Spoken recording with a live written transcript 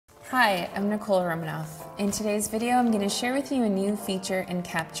Hi, I'm Nicole Romanoff. In today's video, I'm going to share with you a new feature in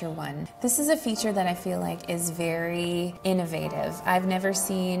Capture One. This is a feature that I feel like is very innovative. I've never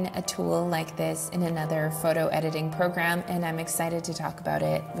seen a tool like this in another photo editing program, and I'm excited to talk about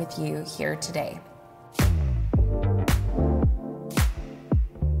it with you here today.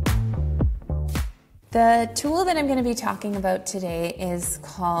 The tool that I'm going to be talking about today is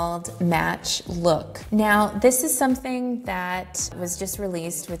called Match Look. Now, this is something that was just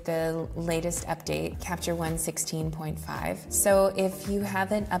released with the latest update, Capture One 16.5. So if you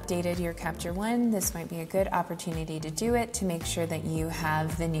haven't updated your Capture One, this might be a good opportunity to do it to make sure that you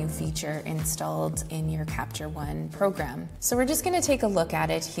have the new feature installed in your Capture One program. So we're just going to take a look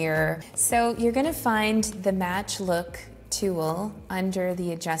at it here. So you're going to find the Match Look tool under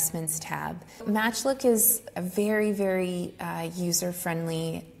the Adjustments tab. Match Look is a very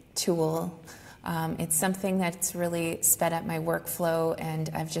user-friendly tool. It's something that's really sped up my workflow, and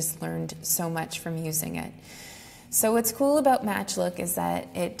I've just learned so much from using it. So what's cool about Match Look is that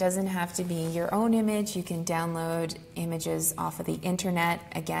it doesn't have to be your own image. You can download images off of the internet.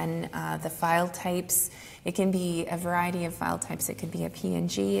 Again, the file types, it can be a variety of file types. It could be a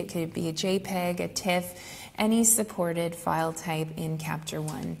PNG, it could be a JPEG, a TIFF, any supported file type in Capture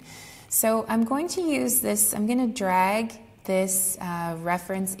One. So I'm going to use this, I'm going to drag this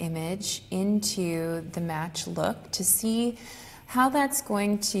reference image into the Match Look to see how that's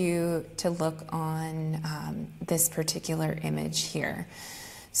going to look on this particular image here.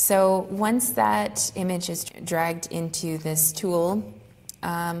 So once that image is dragged into this tool,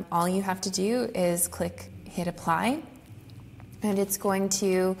 all you have to do is hit apply, and it's going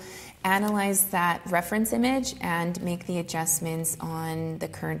to analyze that reference image and make the adjustments on the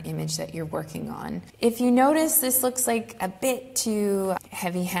current image that you're working on. If you notice, this looks like a bit too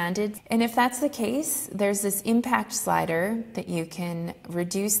heavy-handed, and if that's the case, there's this impact slider that you can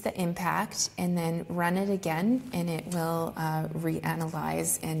reduce the impact and then run it again, and it will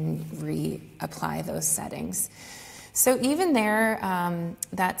reanalyze and reapply those settings. So even there,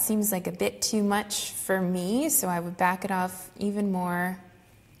 that seems like a bit too much for me, so I would back it off even more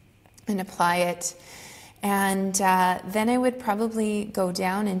and apply it. And then I would probably go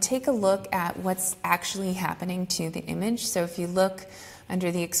down and take a look at what's actually happening to the image. So if you look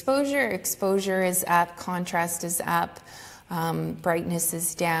under the exposure, exposure is up, contrast is up, brightness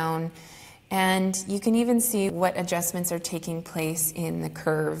is down, and you can even see what adjustments are taking place in the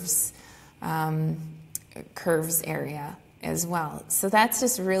curves area as well. So that's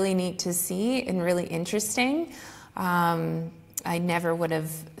just really neat to see and really interesting. I never would have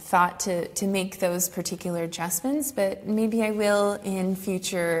thought to make those particular adjustments, but maybe I will in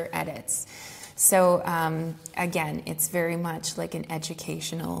future edits. So again, it's very much like an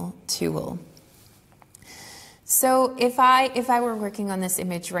educational tool. So if I were working on this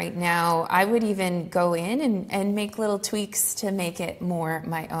image right now, I would even go in and make little tweaks to make it more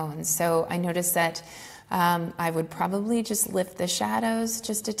my own. So I noticed that I would probably just lift the shadows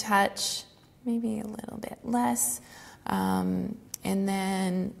just a touch, maybe a little bit less. And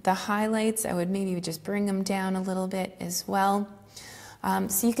then the highlights, I would maybe just bring them down a little bit as well.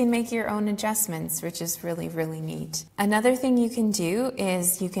 So you can make your own adjustments, which is really neat. Another thing you can do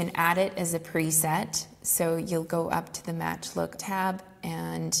is you can add it as a preset. So you'll go up to the Match Look tab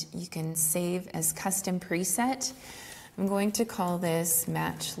and you can save as custom preset. I'm going to call this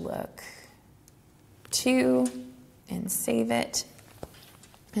Match Look 2 and save it.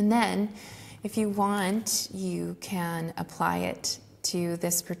 And then if you want, you can apply it to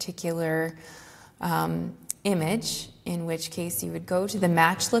this particular image, in which case you would go to the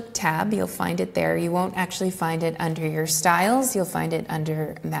Match Look tab. You'll find it there. You won't actually find it under your styles. You'll find it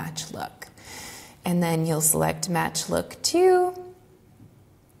under Match Look. And then you'll select Match Look 2,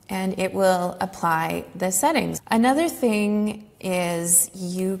 and it will apply the settings. Another thing is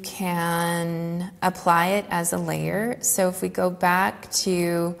you can apply it as a layer. So if we go back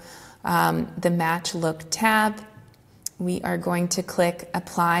to the Match Look tab, we are going to click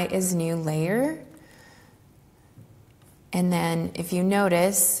Apply as New Layer. And then if you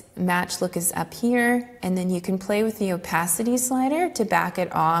notice, Match Look is up here, and then you can play with the opacity slider to back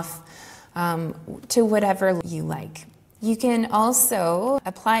it off to whatever you like. You can also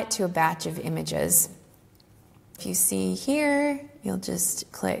apply it to a batch of images. If you see here, you'll just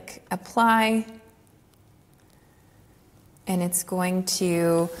click Apply, and it's going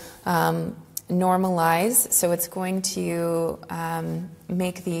to normalize, so it's going to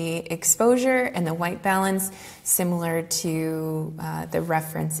make the exposure and the white balance similar to the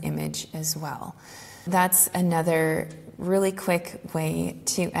reference image as well. That's another really quick way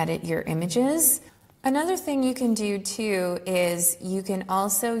to edit your images. Another thing you can do too is you can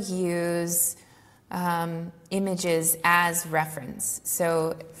also use images as reference.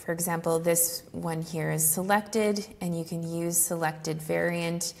 So for example, this one here is selected, and you can use selected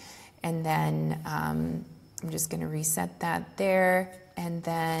variant, and then I'm just going to reset that there, and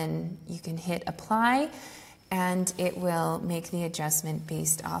then you can hit apply, and it will make the adjustment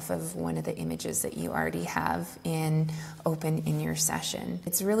based off of one of the images that you already have open in your session.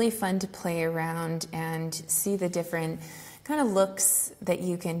 It's really fun to play around and see the different kind of looks that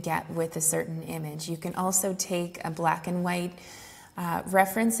you can get with a certain image. You can also take a black and white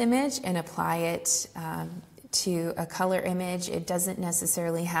reference image and apply it to a color image. It doesn't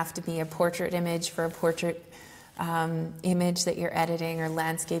necessarily have to be a portrait image for a portrait image that you're editing, or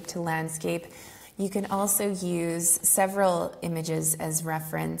landscape to landscape. You can also use several images as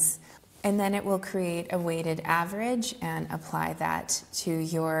reference, and then it will create a weighted average and apply that to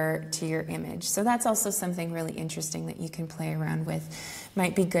your image. So that's also something really interesting that you can play around with.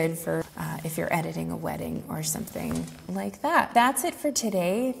 Might be good for if you're editing a wedding or something like that. That's it for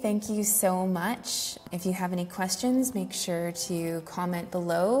today. Thank you so much. If you have any questions, make sure to comment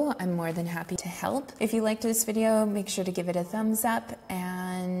below. I'm more than happy to help. If you liked this video, make sure to give it a thumbs up,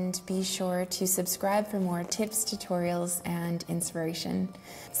 and be sure to subscribe for more tips, tutorials, and inspiration.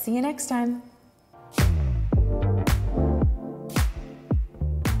 See you next time.